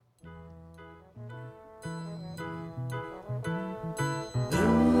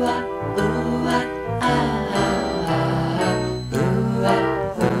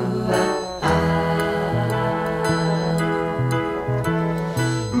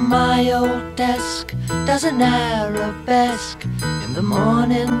My old desk does an arabesque in the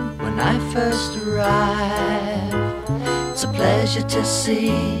morning when I first arrive. It's a pleasure to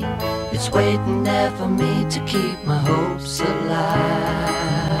see it's waiting there for me to keep my hopes alive.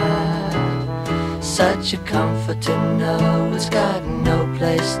 Such a comfort to know it's got no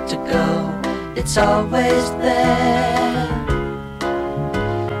place to go, it's always there.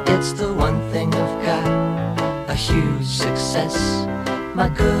 It's the one thing I've got, a huge success, my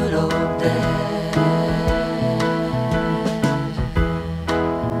good old desk.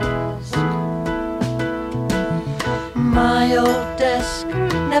 My old desk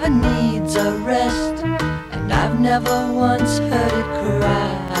never needs a rest, and I've never once heard it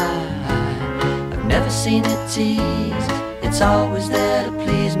cry. I've never seen it teased, it's always there to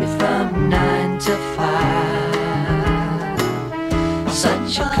please me from 9 to 5.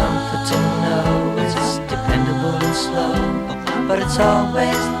 Such a comfort to know it's dependable and slow, but it's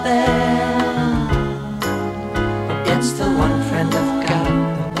always there. It's the one friend I've got,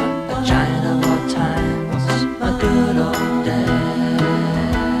 a giant of all times, my good old desk.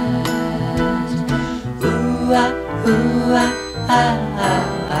 Ooh, ah, ooh, ah, ah,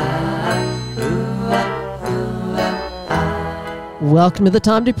 ah, ah, ooh, ah, ooh, ah, ah. Welcome to the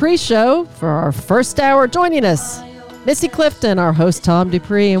Tom Dupree Show. For our first hour, joining us, Missy Clifton, our host Tom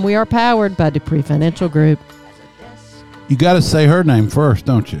Dupree, and we are powered by Dupree Financial Group. You got to say her name first,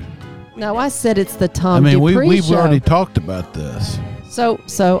 don't you? No, I said it's the Tom Dupree Dupree Show. We've already talked about this.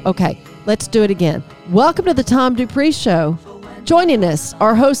 So, okay, let's do it again. Welcome to the Tom Dupree Show. Joining us,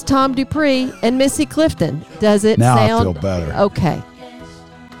 our host Tom Dupree and Missy Clifton. Does it now sound... I feel better. Okay.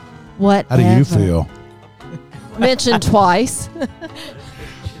 What? How do you feel? Mentioned twice.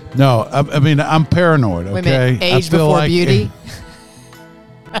 No, I mean, I'm paranoid, okay? Wait a minute, age before like beauty?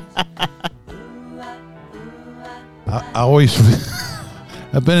 I always...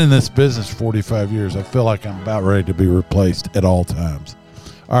 I've been in this business 45 years. I feel like I'm about ready to be replaced at all times.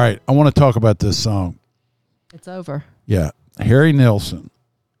 All right, I want to talk about this song. It's over. Yeah, Harry Nilsson.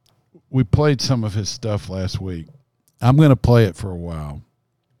 We played some of his stuff last week. I'm going to play it for a while.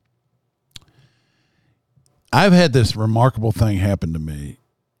 I've had this remarkable thing happen to me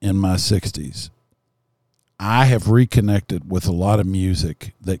in my 60s. I have reconnected with a lot of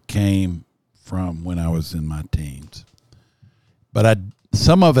music that came from when I was in my teens. But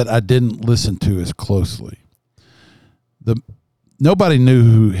some of it I didn't listen to as closely. Nobody knew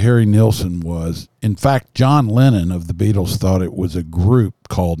who Harry Nilsson was. In fact, John Lennon of the Beatles thought it was a group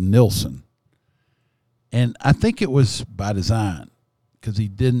called Nilsson. And I think it was by design, because he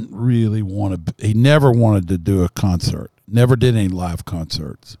didn't really he never wanted to do a concert, never did any live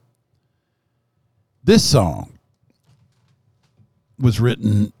concerts. This song was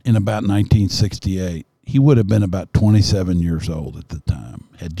written in about 1968. He would have been about 27 years old at the time,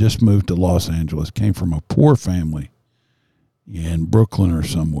 had just moved to Los Angeles, came from a poor family in Brooklyn or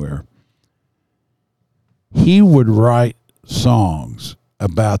somewhere. He would write songs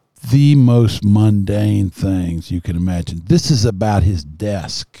about the most mundane things you can imagine. This is about his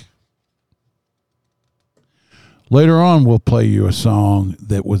desk. Later on, we'll play you a song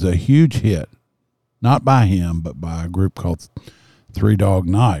that was a huge hit, not by him, but by a group called Three Dog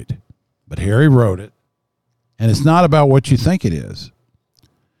Night. But Harry wrote it, and it's not about what you think it is.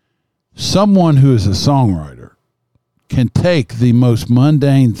 Someone who is a songwriter can take the most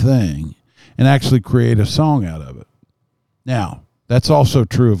mundane thing and actually create a song out of it. Now, that's also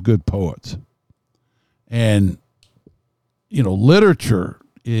true of good poets. And, literature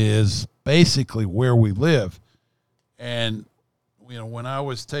is basically where we live. And, when I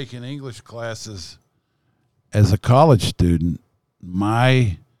was taking English classes as a college student,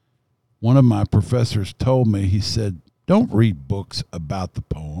 one of my professors told me, he said, don't read books about the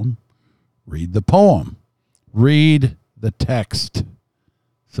poem. Read the poem. Read the text.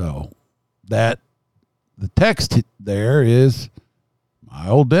 So the text there is my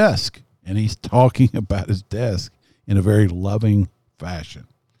old desk. And he's talking about his desk in a very loving fashion.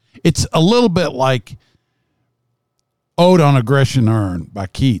 It's a little bit like Ode on a Grecian Urn by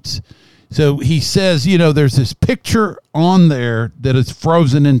Keats. So he says, there's this picture on there that is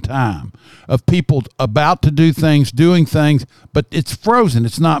frozen in time of people about to do things, doing things, but it's frozen.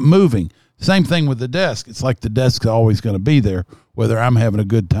 It's not moving. Same thing with the desk. It's like the desk's always going to be there, whether I'm having a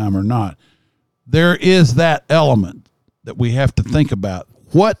good time or not. There is that element that we have to think about.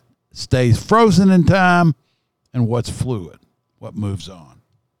 What stays frozen in time and what's fluid, what moves on.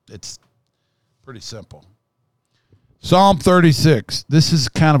 It's pretty simple. Psalm 36. This is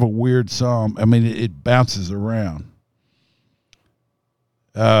kind of a weird psalm. I mean, it bounces around.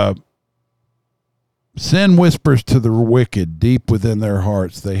 Sin whispers to the wicked deep within their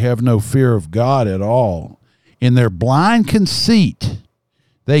hearts. They have no fear of God at all. In their blind conceit,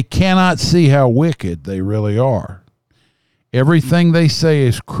 they cannot see how wicked they really are. Everything they say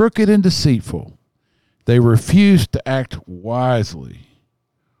is crooked and deceitful. They refuse to act wisely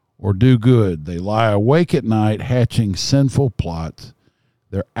or do good. They lie awake at night, hatching sinful plots.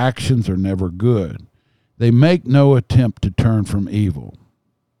 Their actions are never good. They make no attempt to turn from evil.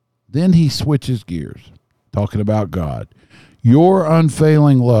 Then he switches gears, talking about God. Your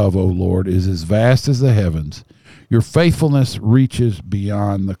unfailing love, O Lord, is as vast as the heavens. Your faithfulness reaches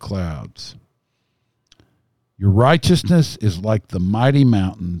beyond the clouds. Your righteousness is like the mighty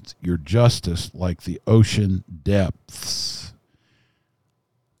mountains, your justice like the ocean depths.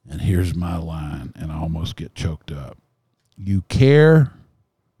 And here's my line, and I almost get choked up. You care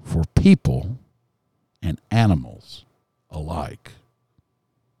for people and animals alike.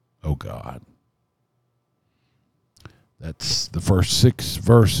 Oh God. That's the first 6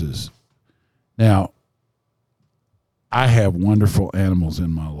 verses. Now, I have wonderful animals in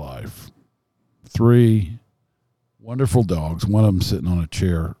my life. 3 wonderful dogs, one of them sitting on a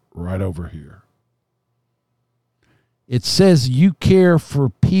chair right over here. It says you care for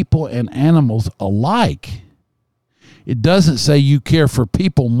people and animals alike. It doesn't say you care for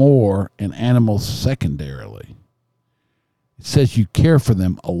people more and animals secondarily. It says you care for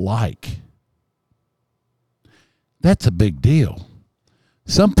them alike. That's a big deal.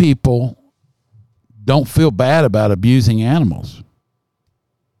 Some people don't feel bad about abusing animals,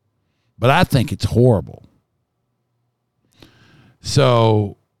 but I think it's horrible.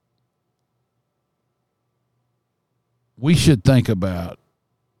 So we should think about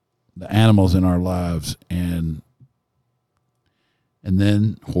the animals in our lives and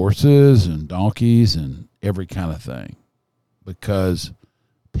then horses and donkeys and every kind of thing. Because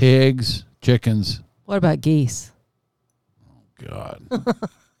pigs, chickens. What about geese? Oh, God.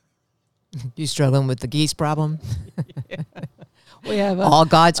 You struggling with the geese problem? We have all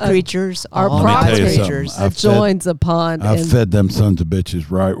God's creatures. Our all God's creatures. joins a pond. I've fed them sons of bitches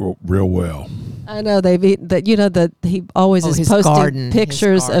real well. I know they've eaten that. You know that he always is posting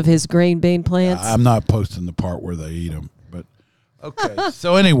pictures of his green bean plants. I'm not posting the part where they eat them, but okay.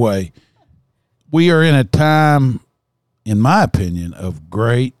 So anyway, we are in a time, in my opinion, of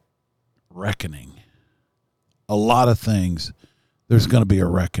great reckoning. A lot of things, there's going to be a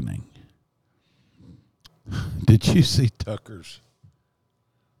reckoning. Did you see Tucker's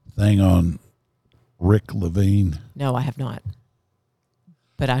thing on Rick Levine? No, I have not.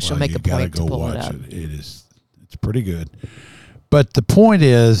 But I shall make a point to pull it up. It's pretty good. But the point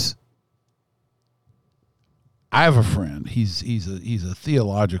is, I have a friend. He's a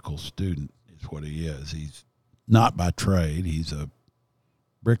theological student, is what he is. He's not by trade. He's a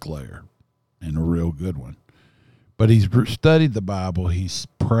bricklayer and a real good one. But he's studied the Bible. He's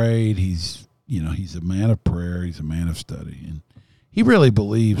prayed. He's a man of prayer. He's a man of study. And he really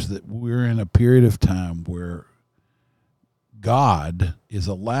believes that we're in a period of time where God is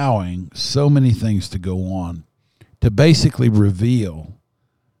allowing so many things to go on to basically reveal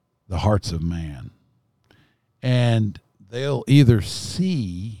the hearts of man. And they'll either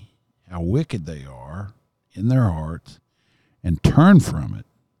see how wicked they are in their hearts and turn from it,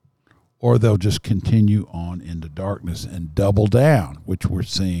 or they'll just continue on into darkness and double down, which we're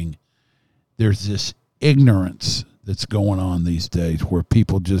seeing. There's this ignorance that's going on these days where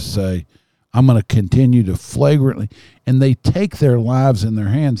people just say, I'm going to continue to flagrantly, and they take their lives in their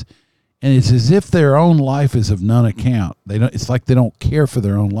hands, and it's as if their own life is of none account. It's like they don't care for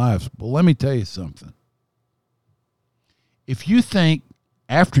their own lives. But let me tell you something. If you think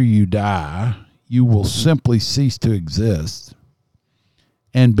after you die, you will simply cease to exist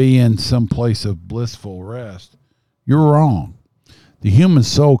and be in some place of blissful rest, you're wrong. The human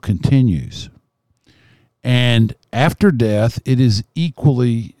soul continues. And after death, it is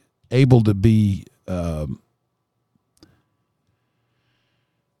equally able to be, I'm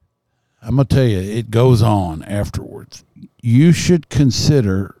going to tell you, it goes on afterwards. You should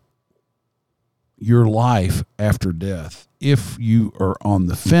consider your life after death. If you are on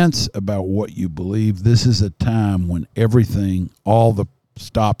the fence about what you believe, this is a time when everything, all the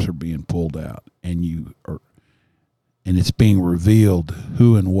stops are being pulled out, and it's being revealed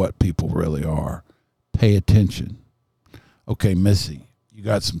who and what people really are. Pay attention. Okay, Missy, you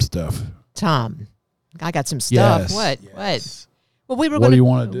got some stuff. Tom, I got some stuff. Yes, what? yes. Well, what do you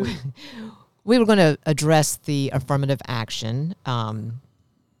want to do? We were going to address the affirmative action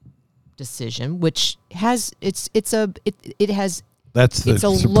decision, which has it has. That's the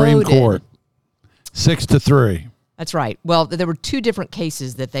it's Supreme Court, 6-3. That's right. Well, there were two different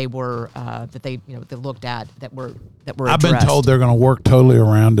cases that they were they looked at that were I've been addressed. told they're going to work totally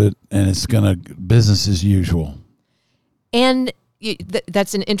around it, and it's going to business as usual. And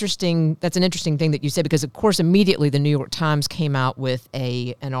that's an interesting thing that you said, because of course immediately the New York Times came out with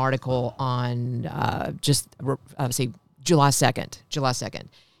an article on say July 2nd,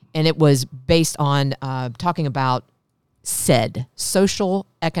 and it was based on talking about SED, social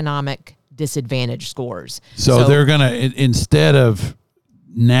economic disadvantage scores. So they're going to, instead of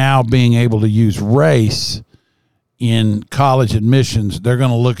now being able to use race in college admissions, they're going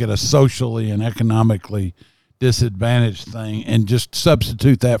to look at a socially and economically disadvantaged thing and just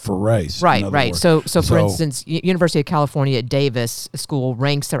substitute that for race. Right. So for instance, University of California at Davis School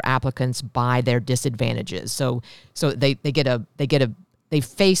ranks their applicants by their disadvantages. So they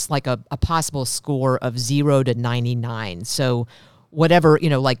face like a possible score of 0 to 99. So whatever,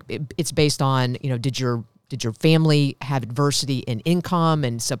 it's based on, did your family have adversity in income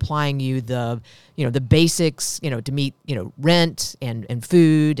and supplying you the basics, to meet, rent and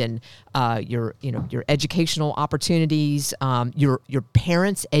food and your educational opportunities, your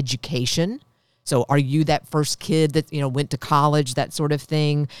parents' education. So are you that first kid that, went to college, that sort of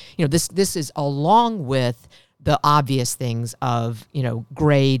thing? This is along with the obvious things of,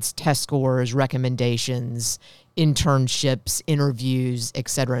 grades, test scores, recommendations, internships, interviews, et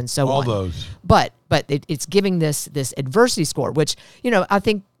cetera, and so on. All those. But it's giving this adversity score, which, I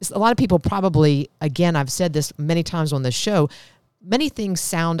think a lot of people probably, again, I've said this many times on the show, many things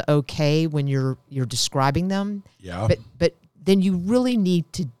sound okay when you're describing them. Yeah. But then you really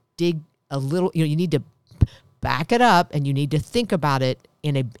need to dig a little, you need to back it up and you need to think about it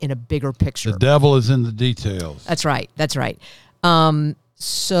in a bigger picture. The devil is in the details. That's right.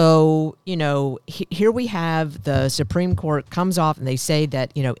 So, here we have the Supreme Court comes off and they say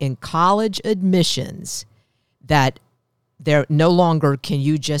that, in college admissions, that there no longer can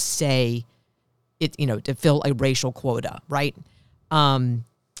you just say it, to fill a racial quota, right? And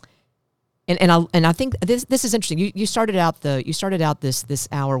I think this is interesting. You started out this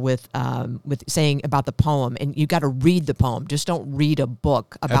hour with saying about the poem, and you got to read the poem. Just don't read a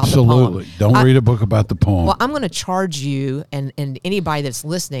book about the poem. Absolutely. Don't read a book about the poem. Well, I'm going to charge you and anybody that's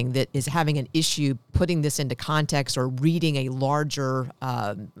listening that is having an issue putting this into context or reading a larger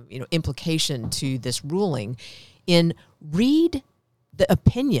implication to this ruling, in read the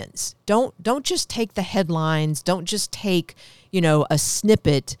opinions. Don't just take the headlines. Don't just take a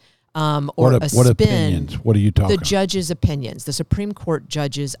snippet. Or a spin. Opinions? What are you talking? The judge's opinions, the Supreme Court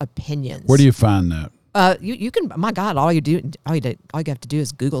judge's opinions. Where do you find that? You can. My God, all you have to do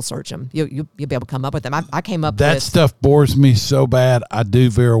is Google search them. You'll be able to come up with them. I came up that with stuff bores me so bad. I do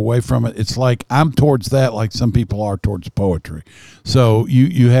veer away from it. It's like I'm towards that, like some people are towards poetry. So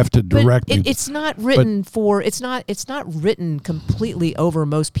you have to direct me. It's not written it's not written completely over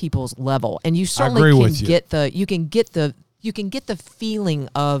most people's level, and you certainly you can get the feeling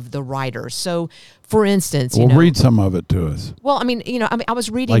of the writer. So, for instance, read some of it to us. Well, I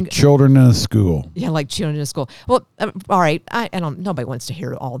was reading like children in a school. Yeah, like children in a school. Well, all right. I don't. Nobody wants to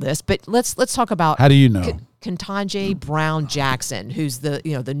hear all this, but let's talk about. How do you know? Ketanji Brown Jackson, who's the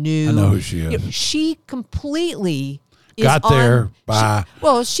new. I know who she is. She completely. Got there by...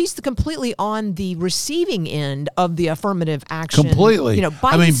 she's completely on the receiving end of the affirmative action. Completely.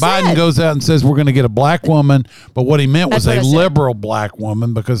 Biden Biden goes out and says we're going to get a black woman, but what he meant was a liberal black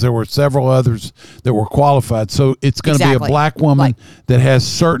woman, because there were several others that were qualified. So it's going to be a black woman that has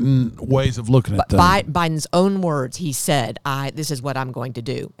certain ways of looking at things. Biden's own words, he said, this is what I'm going to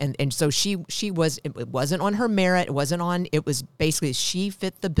do. And so she was, it wasn't on her merit. It was basically she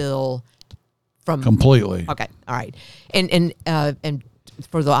fit the bill. Completely. Okay. All right. And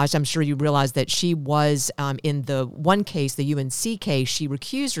for the I'm sure you realize that she was in the one case, the UNC case, she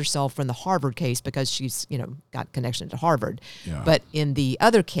recused herself from the Harvard case because she's got connection to Harvard. Yeah. But in the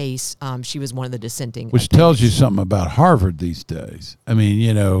other case, she was one of the dissenting. Which tells you something about Harvard these days.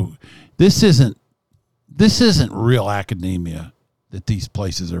 This isn't real academia that these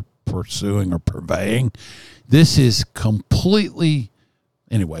places are pursuing or purveying. This is completely.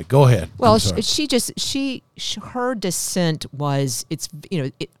 Anyway, go ahead. Well, her dissent was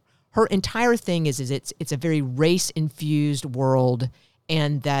her entire thing is it's a very race infused world,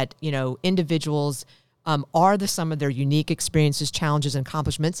 and that individuals are the sum of their unique experiences, challenges, and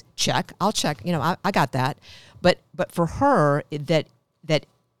accomplishments. Check, I'll check. I got that, but for her that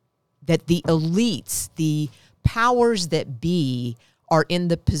the elites, the powers that be, are in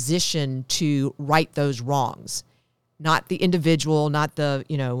the position to right those wrongs. Not the individual, not the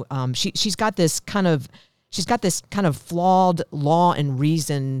she's got this kind of flawed law and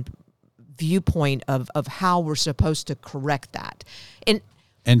reason viewpoint of how we're supposed to correct that.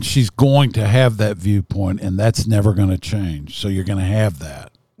 And she's going to have that viewpoint, and that's never going to change. So you're going to have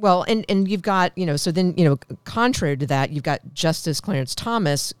that. Well, and you've got, so then, contrary to that, you've got Justice Clarence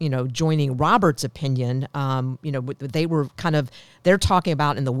Thomas, joining Roberts' opinion. They're talking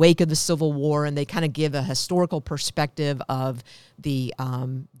about in the wake of the Civil War, and they kind of give a historical perspective of the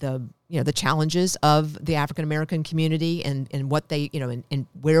challenges of the African American community and what they, and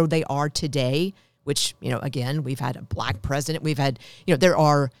where they are today, which, again, we've had a black president. We've had, there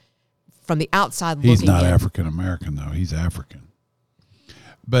are, from the outside looking in. He's not African American, though. He's African.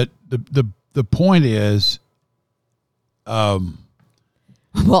 But the point is, well,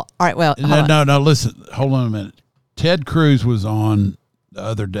 all right. Well, no. Listen, hold on a minute. Ted Cruz was on the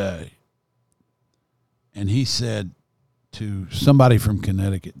other day, and he said to somebody from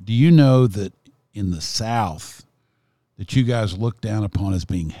Connecticut, "Do you know that in the South, that you guys look down upon as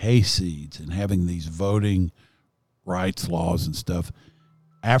being hayseeds and having these voting rights laws and stuff,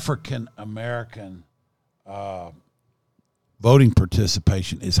 African American voting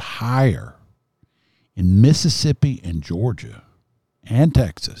participation is higher in Mississippi and Georgia and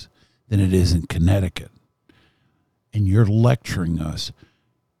Texas than it is in Connecticut. And you're lecturing us."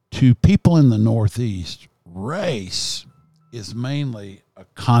 To people in the Northeast, race is mainly a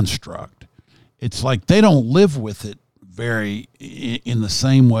construct. It's like they don't live with it very in the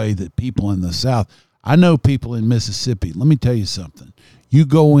same way that people in the South. I know people in Mississippi. Let me tell you something. You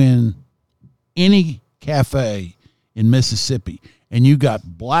go in any cafe in Mississippi, and you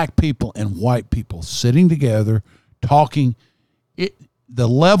got black people and white people sitting together talking. The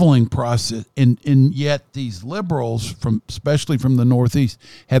leveling process, and yet these liberals, especially from the Northeast,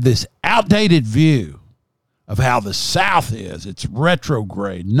 have this outdated view of how the South is. It's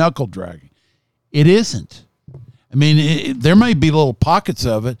retrograde, knuckle dragging. It isn't. I mean, there may be little pockets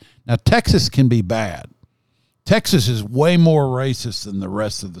of it. Now, Texas can be bad. Texas is way more racist than the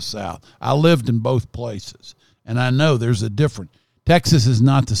rest of the South. I lived in both places, and I know there's a difference. Texas is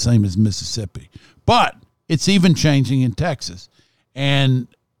not the same as Mississippi, but it's even changing in Texas. And,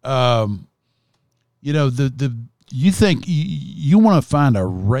 you think you want to find a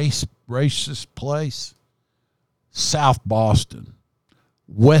racist place? South Boston,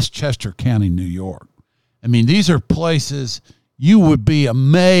 Westchester County, New York. I mean, these are places you would be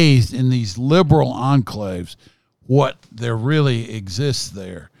amazed in these liberal enclaves what there really exists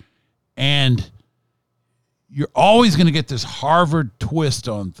there. And you're always going to get this Harvard twist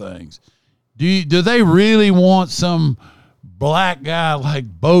on things. Do they really want some black guy like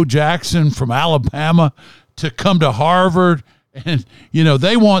Bo Jackson from Alabama to come to Harvard? And,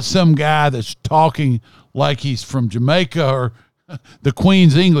 they want some guy that's talking like he's from Jamaica or the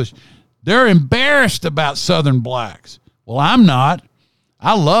Queen's English. They're embarrassed about Southern blacks. Well, I'm not.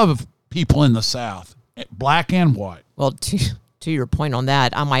 I love people in the South, black and white. Well, to your point on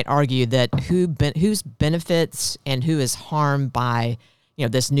that, I might argue that whose benefits and who is harmed by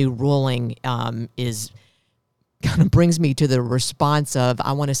this new ruling is kind of brings me to the response of,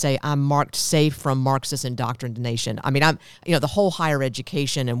 I want to say, I'm marked safe from Marxist indoctrination. I mean, I'm the whole higher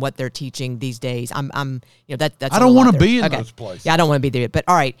education and what they're teaching these days. That's I don't want to be in those places. Yeah, I don't want to be there. But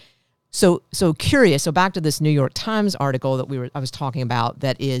all right. So curious. So back to this New York Times article that I was talking about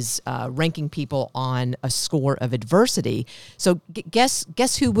that is ranking people on a score of adversity. So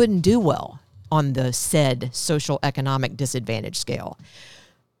guess who wouldn't do well on the said social economic disadvantage scale?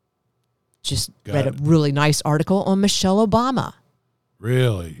 Just read a really nice article on Michelle Obama.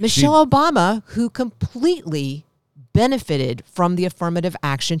 Really? Michelle Obama, who completely benefited from the affirmative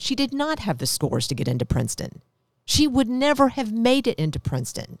action. She did not have the scores to get into Princeton. She would never have made it into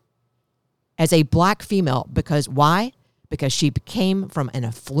Princeton as a black female. Because why? Because she came from an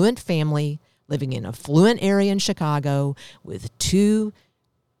affluent family, living in an affluent area in Chicago with two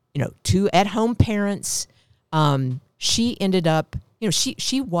at-home parents. She ended up,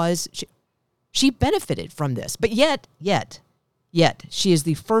 she benefited from this, but yet, she is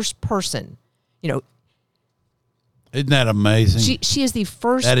the first person, Isn't that amazing? She is the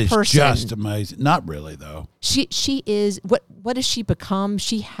first person. That is person. just amazing. Not really, though. She is, what has she become?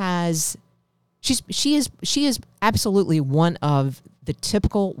 She is absolutely one of the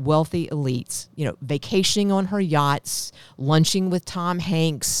typical wealthy elites, vacationing on her yachts, lunching with Tom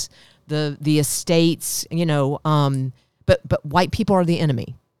Hanks, the estates, but white people are the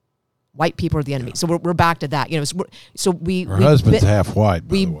enemy. White people are the enemy. So we're back to that. Her husband's half white.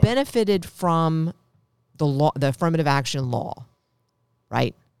 We benefited from the law, the affirmative action law,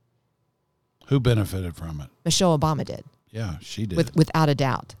 right? Who benefited from it? Michelle Obama did. Yeah, she did. Without a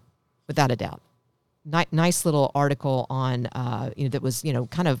doubt. Without a doubt. nice little article on that was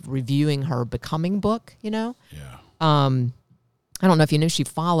kind of reviewing her Becoming book. Yeah. I don't know if you knew, she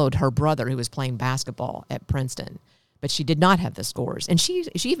followed her brother who was playing basketball at Princeton, but she did not have the scores. And she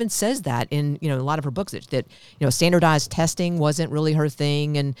even says that in, a lot of her books that standardized testing wasn't really her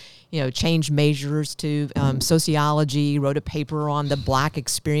thing, and, changed majors to sociology, wrote a paper on the Black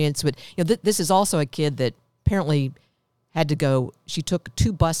experience. But, this is also a kid that apparently had to go, she took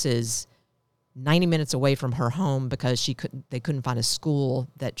 2 buses 90 minutes away from her home because they couldn't find a school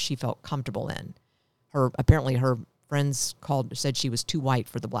that she felt comfortable in. Apparently her friends said she was too white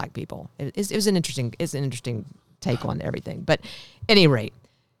for the Black people. It's an interesting take on everything. But at any rate,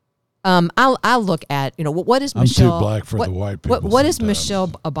 I'll look at, what is Michelle... I'm too black for the white people. What has Michelle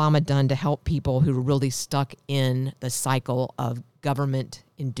Obama done to help people who are really stuck in the cycle of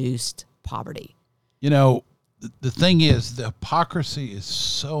government-induced poverty? The thing is, the hypocrisy is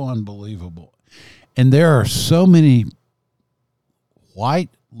so unbelievable. And there are so many white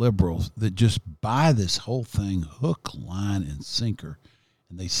liberals that just buy this whole thing hook, line, and sinker.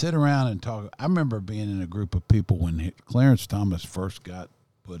 And they sit around and talk. I remember being in a group of people when Clarence Thomas first got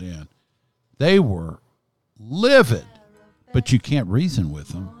put in. They were livid, but you can't reason with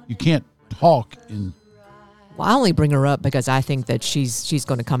them. You can't talk in... Well, I only bring her up because I think that she's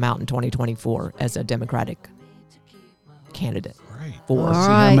going to come out in 2024 as a Democratic candidate. Great. For See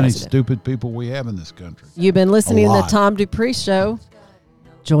how many stupid people we have in this country. You've been listening to the Tom Dupree Show.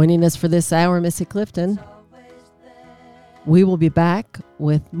 Joining us for this hour, Missy Clifton. We will be back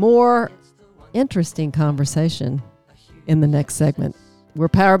with more interesting conversation in the next segment. We're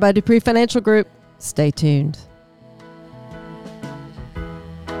powered by Dupree Financial Group. Stay tuned.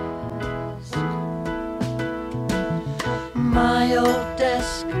 My old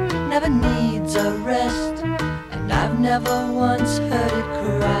desk never needs a rest, and I've never once heard it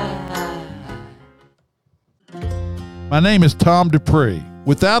cry. My name is Tom Dupree.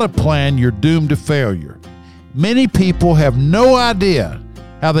 Without a plan, you're doomed to failure. Many people have no idea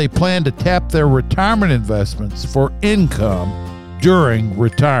how they plan to tap their retirement investments for income during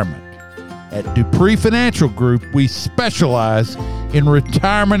retirement. At Dupree Financial Group, we specialize in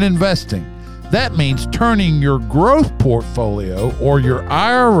retirement investing. That means turning your growth portfolio or your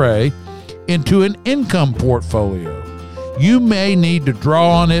IRA into an income portfolio. You may need to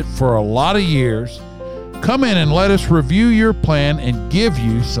draw on it for a lot of years. Come in and let us review your plan and give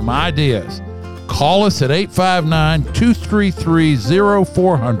you some ideas. Call us at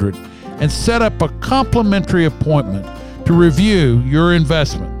 859-233-0400 and set up a complimentary appointment to review your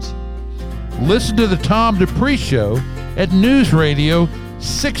investments. Listen to the Tom Dupree Show at News Radio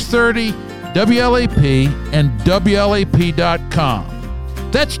 630 WLAP and WLAP.com.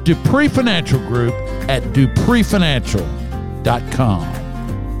 That's Dupree Financial Group at DupreeFinancial.com.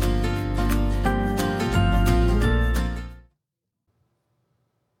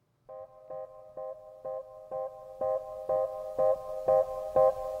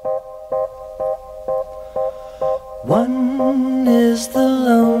 One is the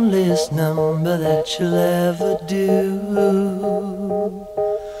loneliest number that you'll ever do.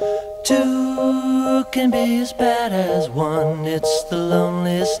 2 can be as bad as 1. It's the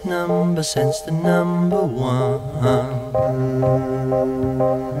loneliest number since the number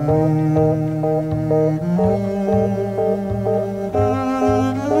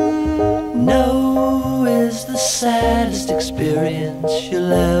 1. No is the saddest experience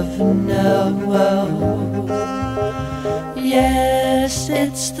you'll ever know. Yes,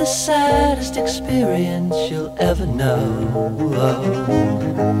 it's the saddest experience you'll ever know.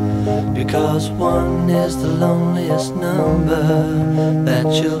 Because 1 is the loneliest number that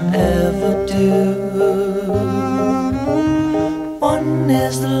you'll ever do. 1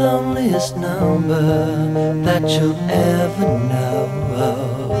 is the loneliest number that you'll ever know.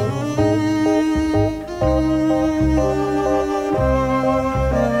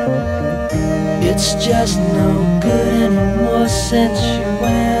 It's just no good anymore since you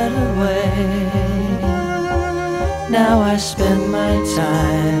went away. Now I spend my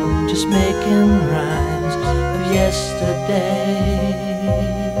time just making rhymes of yesterday.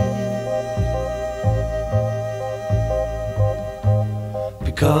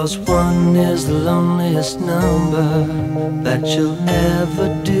 Because 1 is the loneliest number that you'll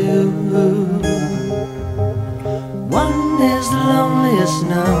ever do. 1 is the loneliest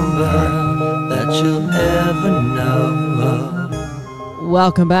number that you'll ever know.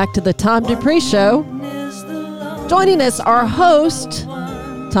 Welcome back to the Tom Dupree Show. Joining us, our host,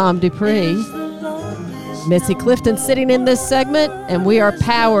 Tom Dupree. Missy Clifton sitting in this segment, and we are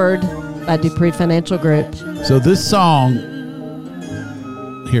powered by Dupree Financial Group. So this song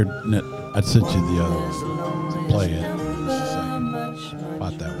here, I sent you the other one. Play it. Just a second.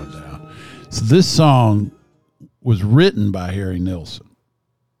 Jot that one down. So this song was written by Harry Nilsson.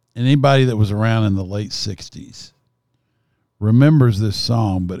 And anybody that was around in the late 60s remembers this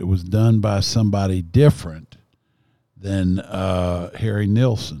song, but it was done by somebody different than Harry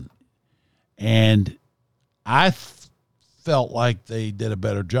Nilsson. And I felt like they did a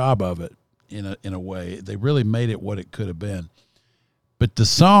better job of it in a way. They really made it what it could have been. But the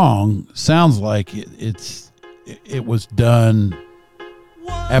song sounds like it was done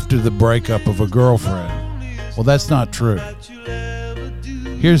after the breakup of a girlfriend. Well, that's not true.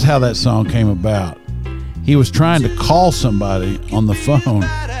 Here's how that song came about. He was trying to call somebody on the phone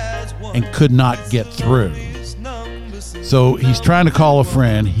and could not get through. So he's trying to call a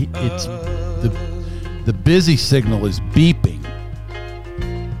friend. The busy signal is beeping.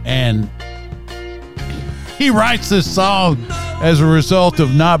 And he writes this song as a result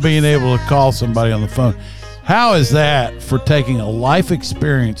of not being able to call somebody on the phone. How is that for taking a life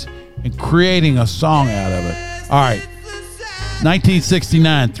experience and creating a song out of it? All right.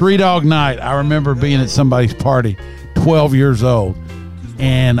 1969, Three Dog Night. I remember being at somebody's party, 12 years old,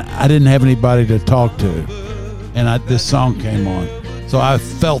 and I didn't have anybody to talk to. And this song came on. So I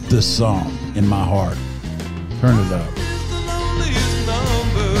felt this song in my heart. Turn it up.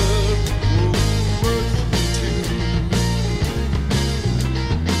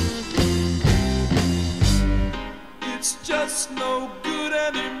 It's just no good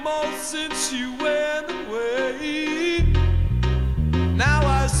anymore since you went away. Now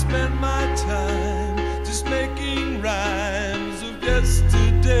I spend my time just making rhymes of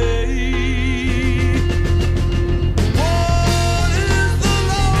yesterday. What is the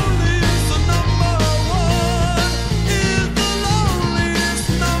loneliest number one? Is the loneliest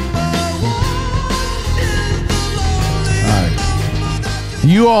number one? Is the loneliest All right. number that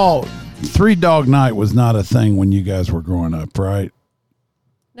You all, Three Dog Night was not a thing when you guys were growing up, right?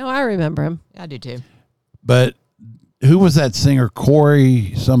 No, I remember him. I do too. But who was that singer?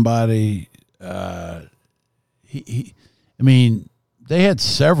 Corey somebody. I mean, they had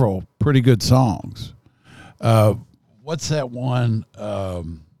several pretty good songs. What's that one? I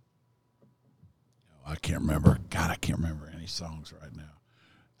can't remember. God, I can't remember any songs right now.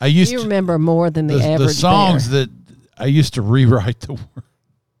 I used You to remember more than the average the songs bear. that I used to rewrite the word.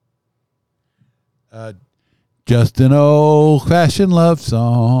 Just an old-fashioned love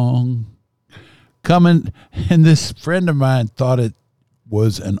song. Coming, and this friend of mine thought it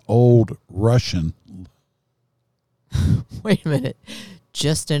was an old Russian. Wait a minute.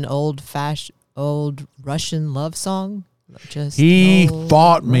 Just an old Russian love song? He old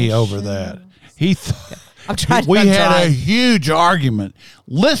fought me Russian- over that. He thought I'm trying. we I'm had a trying. huge argument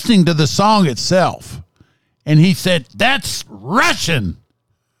listening to the song itself, and he said, "That's Russian."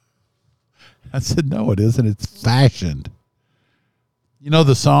 I said, "No, it isn't. It's fashioned." You know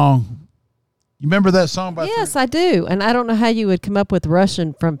the song. You remember that song by Yes, I do. And I don't know how you would come up with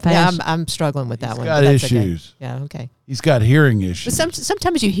Russian from Yeah, fashion. I'm struggling with that He's one. got but that's okay. issues. Yeah, okay. He's got hearing But issues.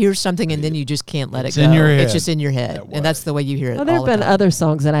 sometimes you hear something and then you just can't let It's it go. in your head It's just in your head, that way. and that's the way you hear it. Well, there all have the been time. other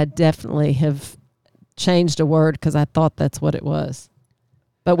songs that I definitely have changed a word because I thought that's what it was.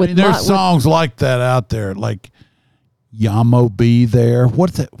 But I with mean, there's with- songs like that out there, like Yamo Be There.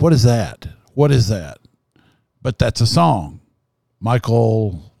 What's that? What is that? What is that? But that's a song.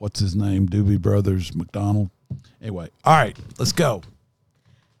 Michael, what's his name? Doobie Brothers, McDonald. Anyway, all right, let's go.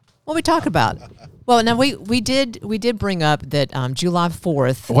 What we talk about? Well, now we did bring up that July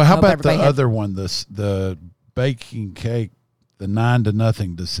 4th. Well, how I hope about the everybody had- other one? The baking cake, the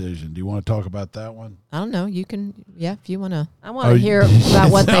 9-0 decision. Do you want to talk about that one? I don't know. You can, yeah, if you want to. I want to hear about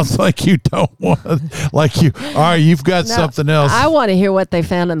it what they. sounds like you don't want. Like you. All right, you've got No, something else. I want to hear what they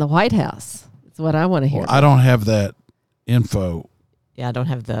found in the White House. That's what I want to hear. Well, I don't have that info. Yeah, I don't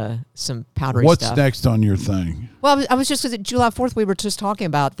have some powdery What's stuff. next on your thing? Well, I was just because July 4th we were just talking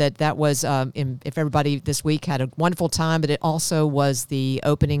about that was if everybody this week had a wonderful time, but it also was the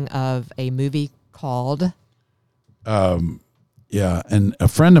opening of a movie called Yeah, and a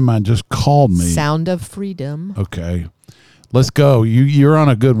friend of mine just called me. Sound of Freedom. Okay, let's go. You're on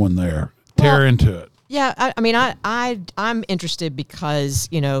a good one there. Tear Well, into it. Yeah, I mean, I'm interested because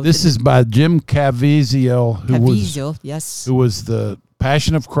This is by Jim Caviezel, Caviezel, yes. who was the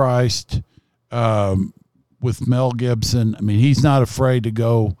Passion of Christ with Mel Gibson. I mean, he's not afraid to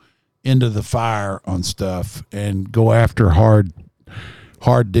go into the fire on stuff and go after hard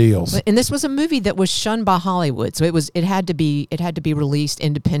deals. And this was a movie that was shunned by Hollywood, so it had to be released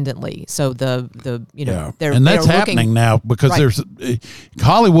independently. So the Yeah, they're and that's they're looking- happening now because Right. there's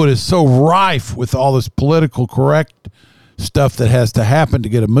Hollywood is so rife with all this political correct stuff that has to happen to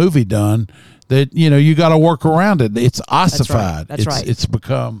get a movie done that, you got to work around it. It's ossified. That's right. It's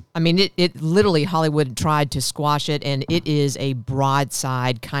become. I mean, it literally, Hollywood tried to squash it, and it is a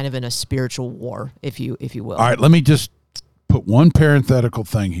broadside kind of in a spiritual war, if you will. All right, let me just put one parenthetical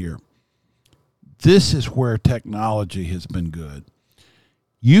thing here. This is where technology has been good.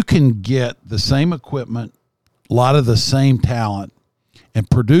 You can get the same equipment, a lot of the same talent, and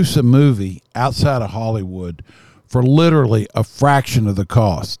produce a movie outside of Hollywood for literally a fraction of the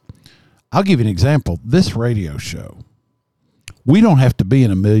cost. I'll give you an example. This radio show, we don't have to be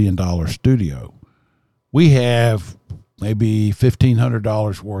in $1 million studio. We have maybe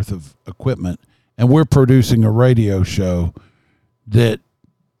 $1,500 worth of equipment, and we're producing a radio show that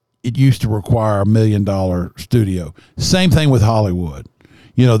it used to require $1 million studio. Same thing with Hollywood.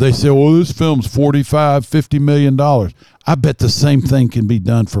 They say, well, this film's $45-50 million. I bet the same thing can be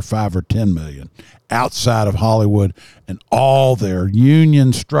done for $5 or $10 million outside of Hollywood and all their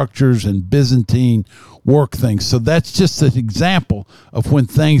union structures and Byzantine work things. So that's just an example of when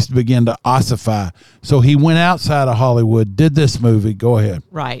things begin to ossify. So he went outside of Hollywood, did this movie. Go ahead.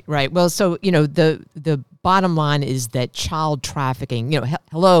 Right. Well, so, the bottom line is that child trafficking,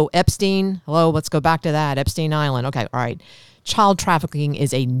 hello, Epstein. Hello, let's go back to that. Epstein Island. Okay. All right. Child trafficking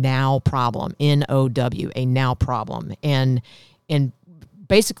is a now problem, N-O-W, a now problem. And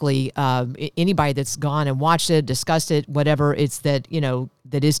basically, anybody that's gone and watched it, discussed it, whatever, it's that,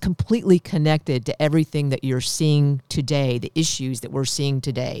 that is completely connected to everything that you're seeing today, the issues that we're seeing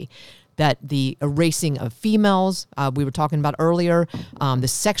today. That the erasing of females, we were talking about earlier, the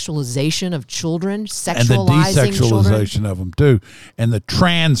sexualization of children, sexualizing and the desexualization of them too, and the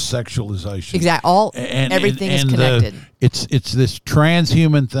transsexualization. Exactly, everything is connected. It's this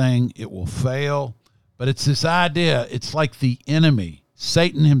transhuman thing. It will fail, but it's this idea. It's like the enemy,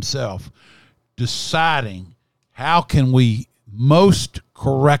 Satan himself, deciding how can we most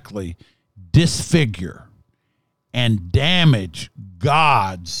correctly disfigure and damage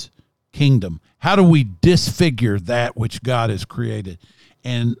God's kingdom. How do we disfigure that which God has created?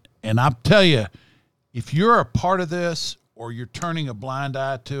 And I'll tell you, if you're a part of this or you're turning a blind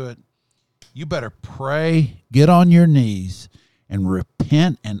eye to it, you better pray, get on your knees, and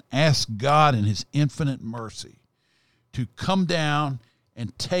repent and ask God in his infinite mercy to come down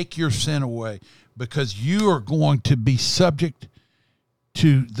and take your sin away, because you are going to be subject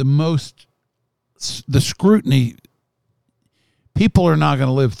to the scrutiny. People are not going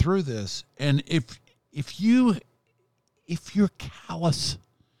to live through this. And if you're callous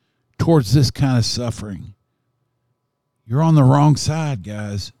towards this kind of suffering, you're on the wrong side,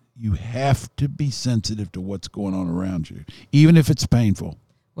 guys. You have to be sensitive to what's going on around you, even if it's painful.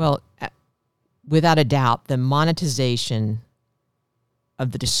 Well, without a doubt, the monetization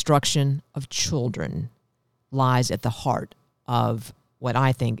of the destruction of children lies at the heart of what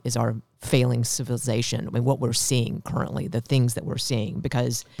I think is our failing civilization. I mean, what we're seeing currently, the things that we're seeing,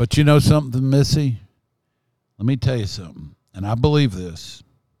 because... But you know something, Missy? Let me tell you something, and I believe this.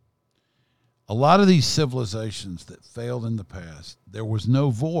 A lot of these civilizations that failed in the past, there was no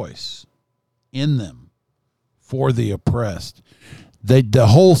voice in them for the oppressed. The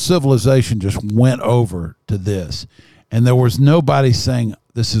whole civilization just went over to this, and there was nobody saying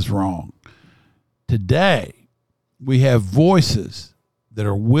this is wrong. Today, we have voices that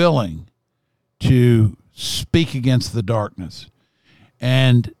are willing to speak against the darkness.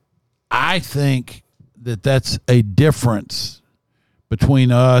 And I think that that's a difference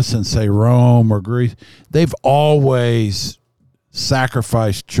between us and, say, Rome or Greece. They've always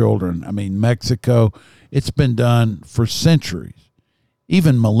sacrificed children. I mean, Mexico, it's been done for centuries,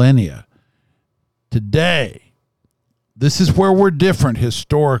 even millennia. Today, this is where we're different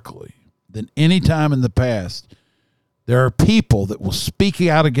historically than any time in the past. There are people that will speak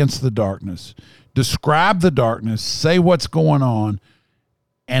out against the darkness, describe the darkness, say what's going on,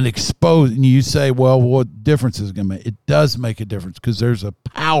 and expose. And you say, well, what difference is it going to make? It does make a difference, because there's a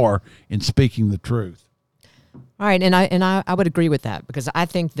power in speaking the truth. All right, and I would agree with that, because I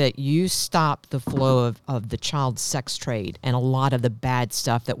think that you stop the flow of the child sex trade, and a lot of the bad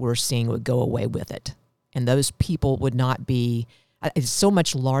stuff that we're seeing would go away with it. And those people would not be... It's so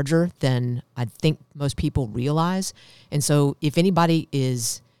much larger than I think most people realize. And so if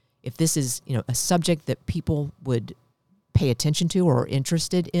this is, a subject that people would pay attention to or are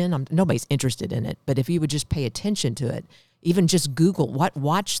interested in, nobody's interested in it, but if you would just pay attention to it, even just Google,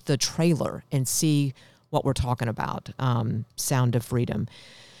 watch the trailer and see what we're talking about, Sound of Freedom.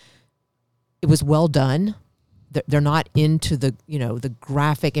 It was well done. They're not into the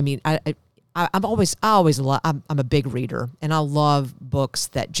graphic. I mean, I'm a big reader, and I love books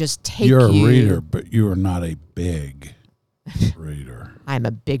that just take you. You're a reader, but you are not a big Reader. I'm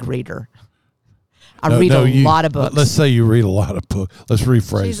a big reader. I read a lot of books. Let's say you read a lot of books. Let's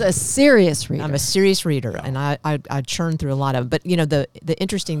rephrase. She's a serious reader. I'm a serious reader, and I churn through a lot of them. But, the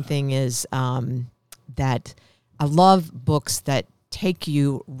interesting thing is that I love books that take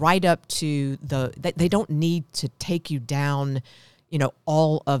you right up to they don't need to take you down,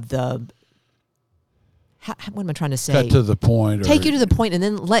 all of the, what am I trying to say? Cut to the point. Take you to the point, and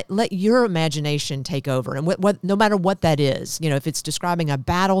then let your imagination take over. And what no matter what that is, if it's describing a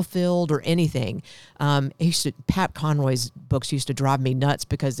battlefield or anything, Pat Conroy's books used to drive me nuts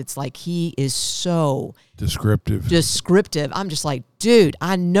because it's like he is so descriptive. I'm just like, dude,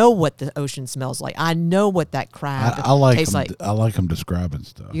 I know what the ocean smells like. I know what that crab tastes like. I like him describing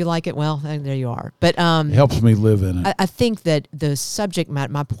stuff. You like it? Well, there you are. But it helps me live in it. I think that the subject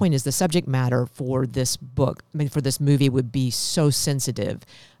matter, my point is the subject matter for this book, for this movie would be so sensitive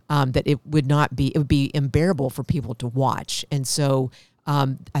that it would be unbearable for people to watch. And so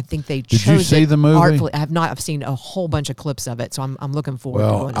I think they chose. Did you see the movie? Artfully. I have not. I've seen a whole bunch of clips of it, so I'm looking forward to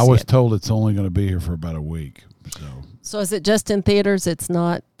going to see it. I was told it's only going to be here for about a week. So is it just in theaters? It's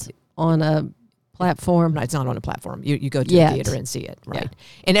not on a platform? No, it's not on a platform. You go to a theater and see it, right? Yeah.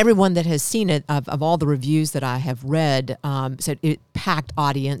 And everyone that has seen it, of all the reviews that I have read, said it packed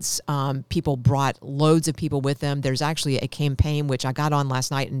audience. People brought loads of people with them. There's actually a campaign, which I got on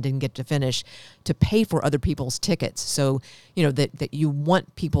last night and didn't get to finish, to pay for other people's tickets. So, that you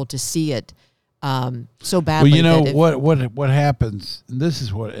want people to see it so badly. Well, what happens, and this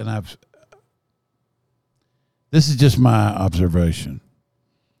is just my observation.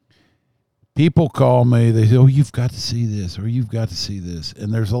 People call me, they say, oh, you've got to see this, or you've got to see this.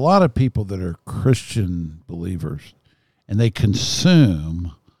 And there's a lot of people that are Christian believers, and they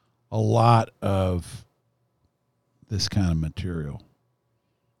consume a lot of this kind of material,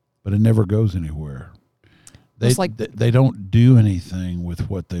 but it never goes anywhere. They don't do anything with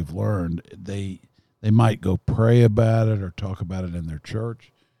what they've learned. They might go pray about it or talk about it in their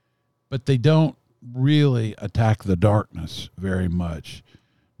church, but they don't really attack the darkness very much.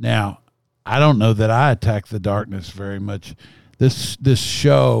 Now, I don't know that I attack the darkness very much. This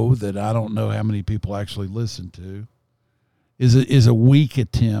show that I don't know how many people actually listen to is a weak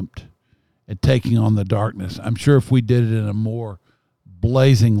attempt at taking on the darkness. I'm sure if we did it in a more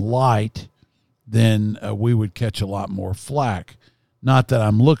blazing light, then we would catch a lot more flack. Not that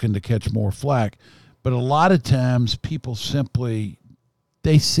I'm looking to catch more flack, but a lot of times people simply,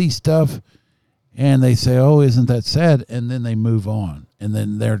 they see stuff and they say, "Oh, isn't that sad?" And then they move on, and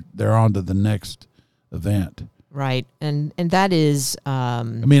then they're on to the next event. Right, and that is. I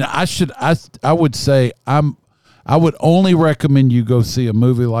mean, I would say I would only recommend you go see a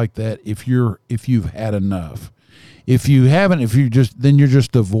movie like that if you've had enough. If you haven't, then you're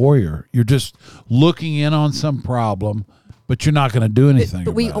just a voyeur. You're just looking in on some problem, but you're not going to do anything.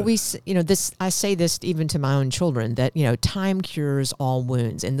 But we this. I say this even to my own children that time cures all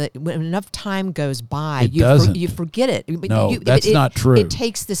wounds, and that when enough time goes by, you forget it. No, that's not true. It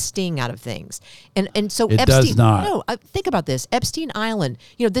takes the sting out of things, and so it Epstein. Does not. No, think about this. Epstein Island.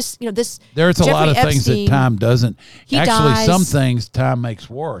 This. There's a lot of things that time doesn't. Actually, dies. some things time makes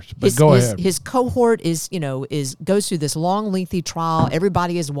worse. But go ahead. His cohort is goes through this long, lengthy trial.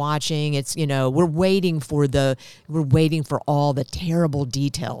 Everybody is watching. It's we're waiting for all the terrible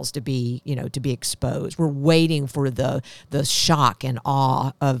details to be exposed. We're waiting for the shock and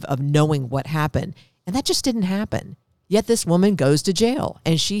awe of knowing what happened. And that just didn't happen. Yet this woman goes to jail,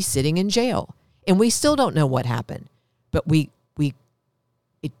 and she's sitting in jail. And we still don't know what happened. But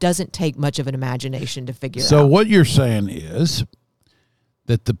it doesn't take much of an imagination to figure out. So what you're saying is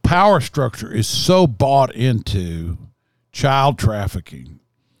that the power structure is so bought into child trafficking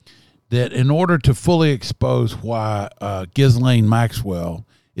that in order to fully expose why Ghislaine Maxwell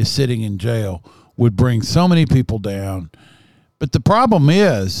is sitting in jail would bring so many people down. But the problem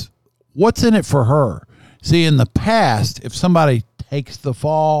is, what's in it for her? See, in the past, if somebody takes the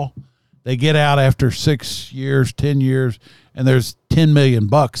fall, they get out after 6 years, 10 years, and there's $10 million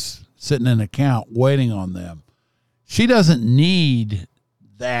sitting in an account waiting on them. She doesn't need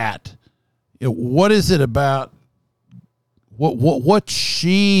that. What is it about? What's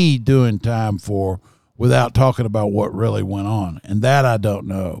she doing time for without talking about what really went on? And that I don't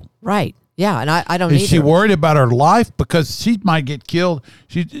know. Right. Yeah, and I don't Is either. she worried about her life? Because she might get killed.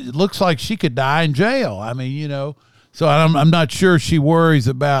 It looks like she could die in jail. I mean, so I'm not sure she worries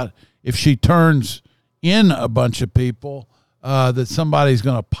about if she turns in a bunch of people that somebody's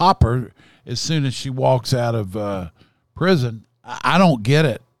going to pop her as soon as she walks out of prison. I don't get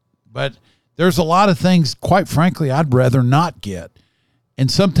it. But there's a lot of things, quite frankly, I'd rather not get. And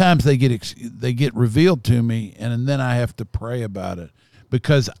sometimes they get revealed to me, and then I have to pray about it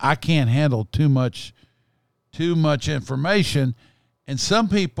because I can't handle too much information. And some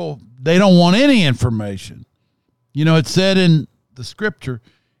people, they don't want any information. You know, it said in the scripture,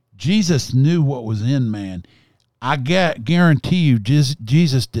 Jesus knew what was in man. I guarantee you,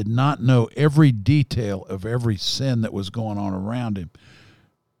 Jesus did not know every detail of every sin that was going on around him.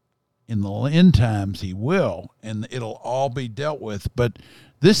 In the end times, he will, and it'll all be dealt with. But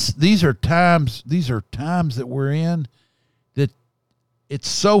these are times that we're in that it's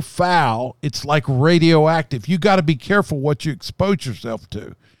so foul. It's like radioactive. You got to be careful what you expose yourself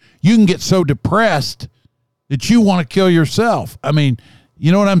to. You can get so depressed that you want to kill yourself. I mean,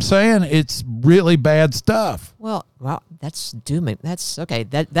 you know what I'm saying? It's really bad stuff. Well, that's dooming. That's okay.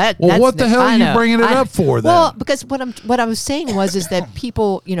 Well, that's what the hell are you bringing it up for then? Well, because what I was saying is that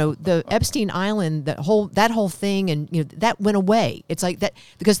people, you know, the Epstein Island, that whole thing, and you know that went away. It's like that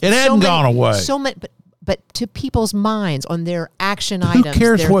because it hadn't gone away. So many, but to people's minds on their action Who items,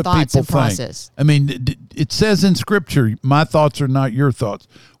 cares their what thoughts people and think? process. I mean, it says in Scripture, "My thoughts are not your thoughts."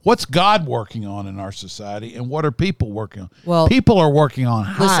 What's God working on in our society, and what are people working on? Well, people are working on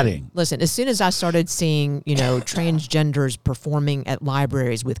hiding. Listen, as soon as I started seeing, you know, transgenders performing at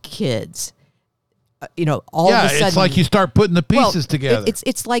libraries with kids, you know, all of a sudden, it's like you start putting the pieces together.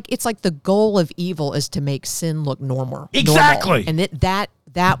 It's like the goal of evil is to make sin look normal. Exactly, and that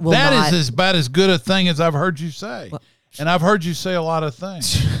will that not, is about as good a thing as I've heard you say, well, and I've heard you say a lot of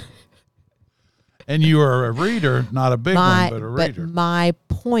things. And you are a reader, not a big one, but a reader. But my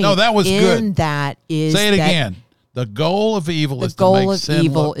point that was in good. That is say it that again. The goal of evil is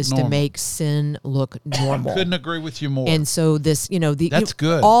to make sin look normal. I couldn't agree with you more. And so this, you know, that's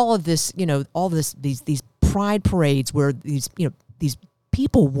good. All of this, you know, these pride parades where these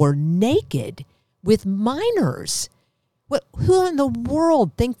people were naked with minors. Who in the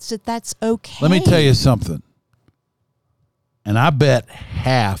world thinks that that's okay? Let me tell you something. And I bet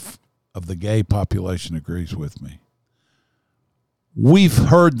half of the gay population agrees with me. We've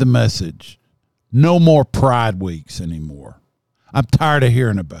heard the message. No more Pride Weeks anymore. I'm tired of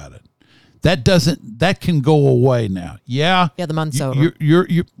hearing about it. That can go away now. Yeah. Yeah, the month's over.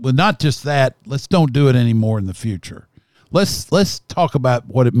 Well, not just that. Let's don't do it anymore in the future. Let's talk about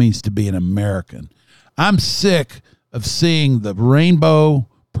what it means to be an American. I'm sick of seeing the rainbow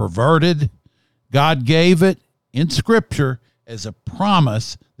perverted. God gave it in Scripture as a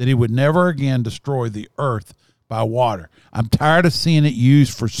promise that he would never again destroy the earth by water. I'm tired of seeing it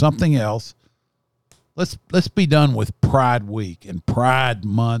used for something else. Let's be done with Pride Week and Pride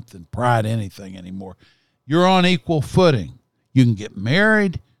Month and Pride anything anymore. You're on equal footing. You can get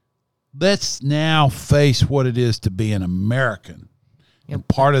married. Let's now face what it is to be an American. And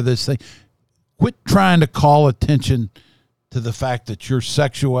part of this thing, quit trying to call attention to the fact that your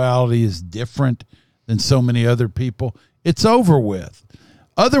sexuality is different than so many other people. It's over with.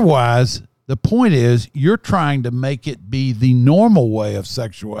 Otherwise, the point is you're trying to make it be the normal way of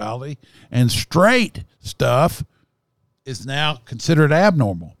sexuality, and straight stuff is now considered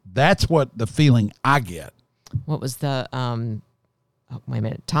abnormal. That's what the feeling I get. What was the wait a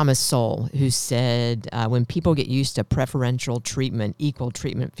minute, Thomas Sowell, who said, when people get used to preferential treatment, equal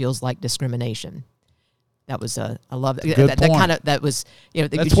treatment feels like discrimination. That was I love that. Good that point. kind of, that was, you know,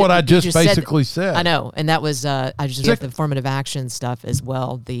 that's what I just basically said. I know, and that was I just got the affirmative action stuff as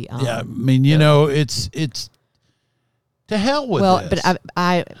well. The yeah, I mean, you know, it's to hell with this. But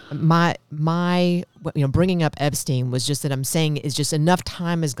my you know, bringing up Epstein was just that I'm saying is just enough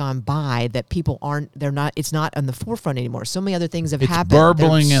time has gone by that people it's not on the forefront anymore. So many other things have happened.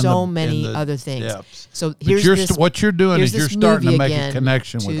 Burbling There's in so the, many in the other things. Depths. So what you're doing is you're starting to make a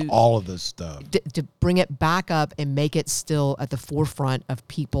connection to, with all of this stuff. To bring it back up and make it still at the forefront of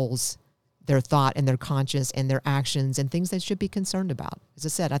their thought and their conscience and their actions and things they should be concerned about. As I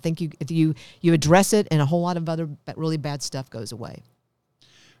said, I think if you address it, and a whole lot of other really bad stuff goes away.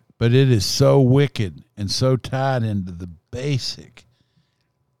 But it is so wicked and so tied into the basic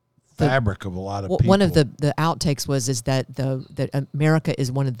fabric of a lot of people. One of the outtakes is that that America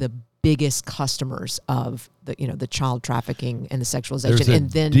is one of the biggest customers of the child trafficking and the sexualization.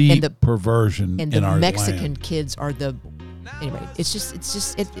 There's a deep perversion and in the our Mexican land. Kids are anyway.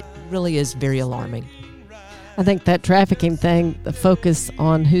 It really is very alarming. I think that trafficking thing, the focus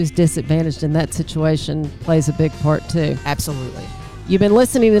on who's disadvantaged in that situation, plays a big part too. Absolutely. You've been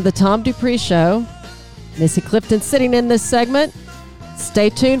listening to the Tom Dupree Show. Missy Clifton sitting in this segment. Stay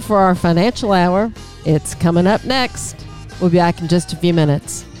tuned for our financial hour. It's coming up next. We'll be back in just a few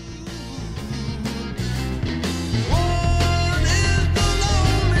minutes.